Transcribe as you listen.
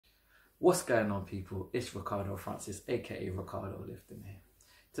What's going on, people? It's Ricardo Francis, aka Ricardo Lifting here.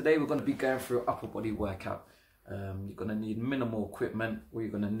 Today we're going to be going through an upper body workout. You're going to need minimal equipment. What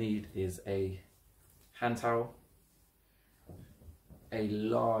you're going to need is a hand towel, a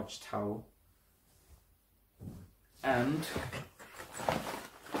large towel, and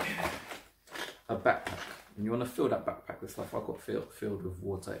a backpack. And you want to fill that backpack with stuff. I've got filled with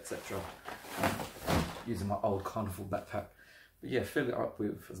water, etc. Using my old carnival backpack. But yeah, fill it up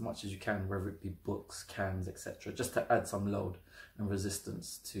with as much as you can, whether it be books, cans, etc. Just to add some load and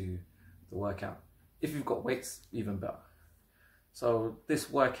resistance to the workout. If you've got weights, even better. So this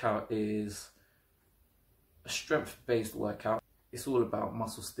workout is a strength-based workout. It's all about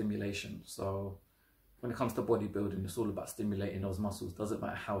muscle stimulation. So when it comes to bodybuilding, it's all about stimulating those muscles. Doesn't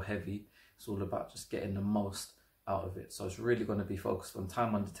matter how heavy, it's all about just getting the most out of it. So it's really going to be focused on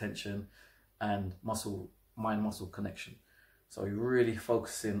time under tension and mind-muscle connection. So you're really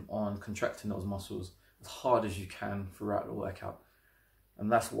focusing on contracting those muscles as hard as you can throughout the workout.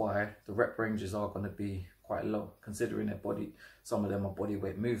 And that's why the rep ranges are going to be quite low, considering some of them are body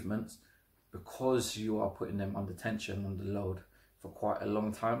weight movements. Because you are putting them under tension, under load for quite a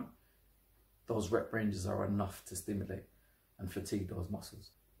long time, those rep ranges are enough to stimulate and fatigue those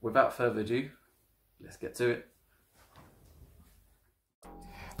muscles. Without further ado, let's get to it.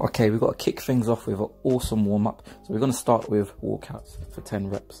 Okay, we've got to kick things off with an awesome warm-up. So we're going to start with walkouts for 10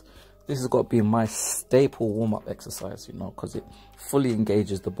 reps. This has got to be my staple warm-up exercise, you know, because it fully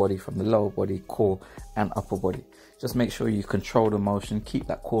engages the body from the lower body, core and upper body. Just make sure you control the motion, keep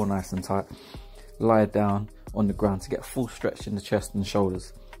that core nice and tight, lie down on the ground to get full stretch in the chest and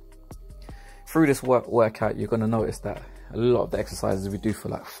shoulders. Through this workout, you're going to notice that a lot of the exercises we do for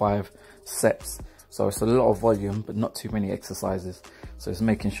like 5 sets. So it's a lot of volume, but not too many exercises. So it's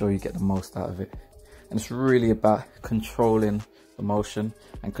making sure you get the most out of it. And it's really about controlling the motion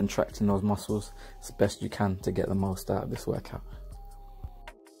and contracting those muscles as best you can to get the most out of this workout.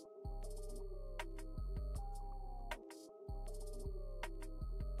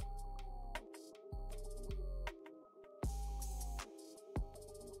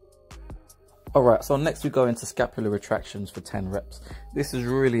 Alright, so next we go into scapular retractions for 10 reps. This is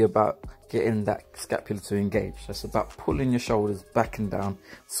really about getting that scapula to engage. It's about pulling your shoulders back and down,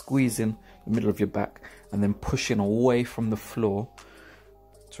 squeezing the middle of your back, and then pushing away from the floor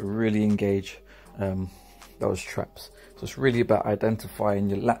to really engage those traps. So it's really about identifying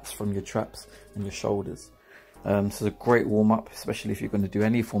your lats from your traps and your shoulders. This is a great warm-up, especially if you're going to do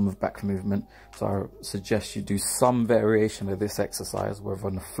any form of back movement. So I suggest you do some variation of this exercise, whether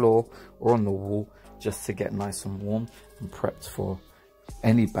on the floor or on the wall, just to get nice and warm and prepped for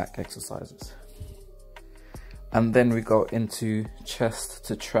any back exercises. And then we go into chest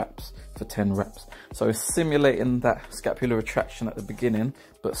to traps for 10 reps. So it's simulating that scapular retraction at the beginning,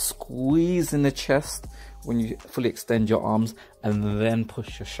 but squeezing the chest when you fully extend your arms and then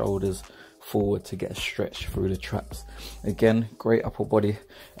push your shoulders forward to get a stretch through the traps. Again, great upper body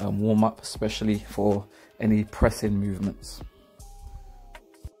warm up, especially for any pressing movements.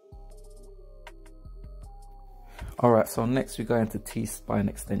 Alright, so next we go into T-spine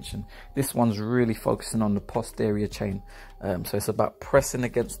extension. This one's really focusing on the posterior chain. So it's about pressing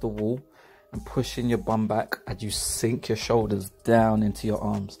against the wall and pushing your bum back as you sink your shoulders down into your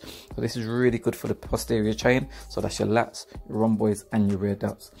arms. So this is really good for the posterior chain. So that's your lats, your rhomboids and your rear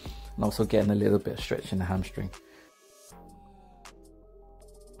delts. And also getting a little bit of stretch in the hamstring.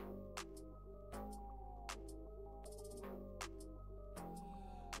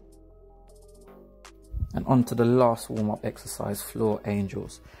 And on to the last warm-up exercise, floor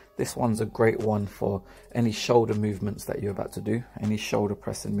angels. This one's a great one for any shoulder movements that you're about to do, any shoulder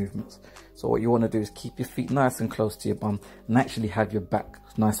pressing movements. So what you want to do is keep your feet nice and close to your bum and actually have your back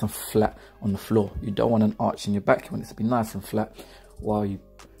nice and flat on the floor. You don't want an arch in your back, you want it to be nice and flat while you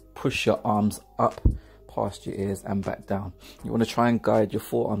push your arms up past your ears and back down. You want to try and guide your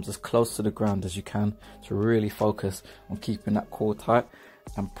forearms as close to the ground as you can to really focus on keeping that core tight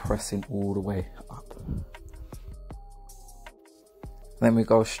and pressing all the way up. Then we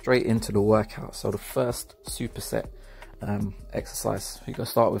go straight into the workout. So the first superset exercise, we're going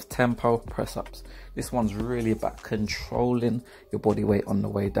to start with tempo press ups. This one's really about controlling your body weight on the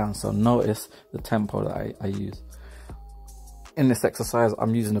way down. So notice the tempo that I use. In this exercise,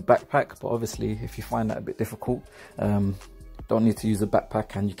 I'm using a backpack, but obviously if you find that a bit difficult, don't need to use a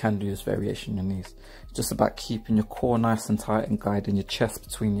backpack and you can do this variation on your knees. It's just about keeping your core nice and tight and guiding your chest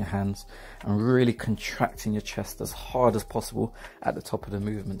between your hands and really contracting your chest as hard as possible at the top of the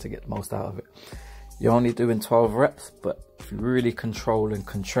movement to get the most out of it. You're only doing 12 reps, but if you really control and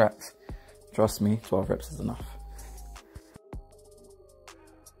contract, trust me, 12 reps is enough.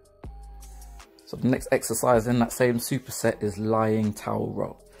 So the next exercise in that same superset is lying towel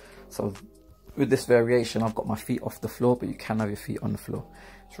row. So with this variation, I've got my feet off the floor, but you can have your feet on the floor.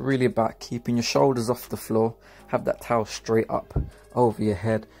 It's really about keeping your shoulders off the floor, have that towel straight up over your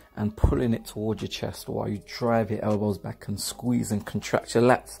head and pulling it towards your chest while you drive your elbows back and squeeze and contract your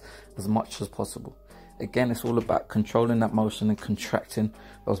lats as much as possible. Again, it's all about controlling that motion and contracting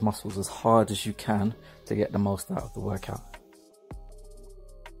those muscles as hard as you can to get the most out of the workout.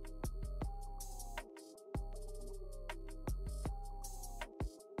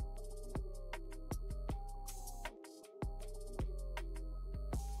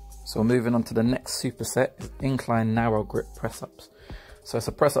 So moving on to the next superset is incline narrow grip press ups. So it's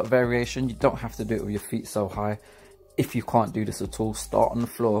a press up variation. You don't have to do it with your feet so high. If you can't do this at all, start on the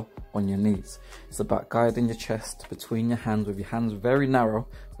floor on your knees. It's about guiding your chest between your hands with your hands very narrow,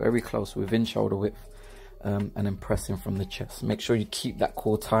 very close within shoulder width, and then pressing from the chest. Make sure you keep that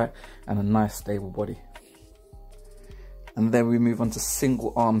core tight and a nice stable body. And then we move on to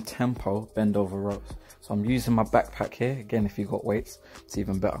single arm tempo bend over rows. So I'm using my backpack here. Again, if you've got weights, it's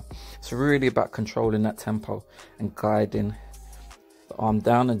even better. It's really about controlling that tempo and guiding the arm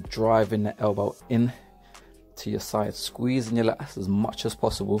down and driving the elbow in to your side, squeezing your lats as much as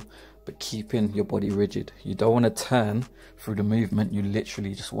possible, but keeping your body rigid. You don't want to turn through the movement. You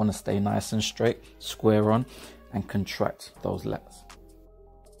literally just want to stay nice and straight, square on, and contract those lats.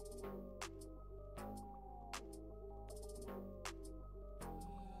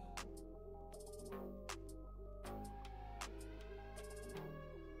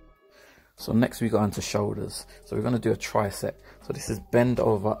 So next we go on to shoulders. So we're going to do a tricep. So this is bend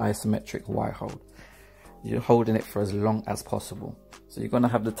over isometric Y hold. You're holding it for as long as possible. So you're going to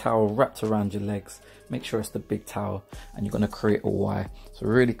have the towel wrapped around your legs. Make sure it's the big towel, and you're going to create a Y. So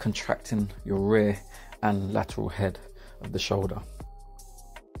really contracting your rear and lateral head of the shoulder.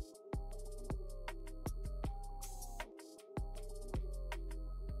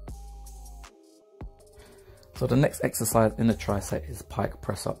 So the next exercise in the tricep is pike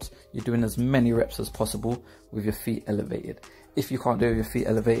press ups. You're doing as many reps as possible with your feet elevated. If you can't do your feet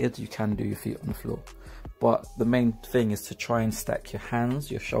elevated, you can do your feet on the floor. But the main thing is to try and stack your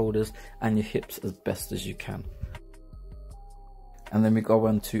hands, your shoulders and your hips as best as you can. And then we go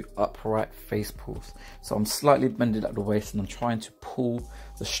on to upright face pulls. So I'm slightly bended at the waist and I'm trying to pull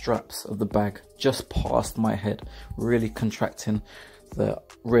the straps of the bag just past my head, really contracting the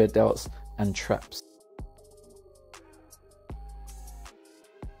rear delts and traps.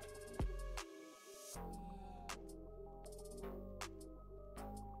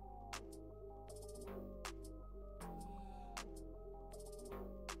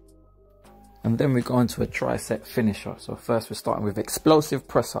 And then we go into a tricep finisher. So first we're starting with explosive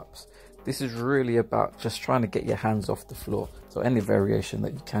press ups. This is really about just trying to get your hands off the floor. So any variation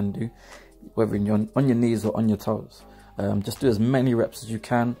that you can do, whether you're on your knees or on your toes. Just do as many reps as you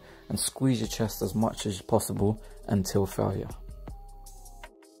can and squeeze your chest as much as possible until failure.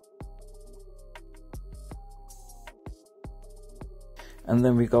 And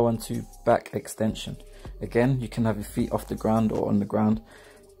then we go on to back extension. Again, you can have your feet off the ground or on the ground.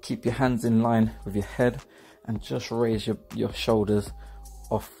 Keep your hands in line with your head and just raise your shoulders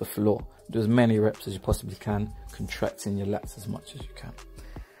off the floor. Do as many reps as you possibly can, contracting your lats as much as you can.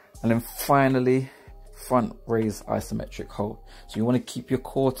 And then finally, front raise isometric hold. So you want to keep your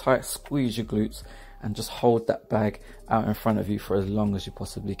core tight, squeeze your glutes and just hold that bag out in front of you for as long as you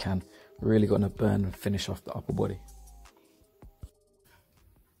possibly can. Really going to burn and finish off the upper body.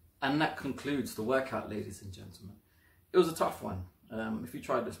 And that concludes the workout, ladies and gentlemen. It was a tough one. If you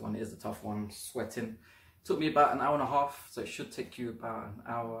tried this one, it is a tough one. Sweating. It took me about an hour and a half, so it should take you about an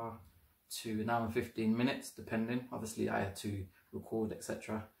hour to an hour and 15 minutes, depending. Obviously, I had to record,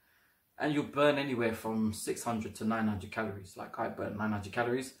 etc. And you'll burn anywhere from 600 to 900 calories. Like I burn 900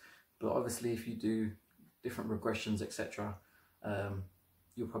 calories, but obviously, if you do different regressions, etc.,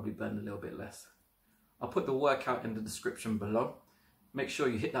 you'll probably burn a little bit less. I'll put the workout in the description below. Make sure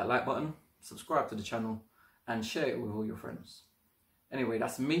you hit that like button, subscribe to the channel, and share it with all your friends. Anyway,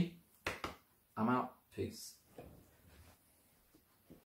 that's me. I'm out. Peace.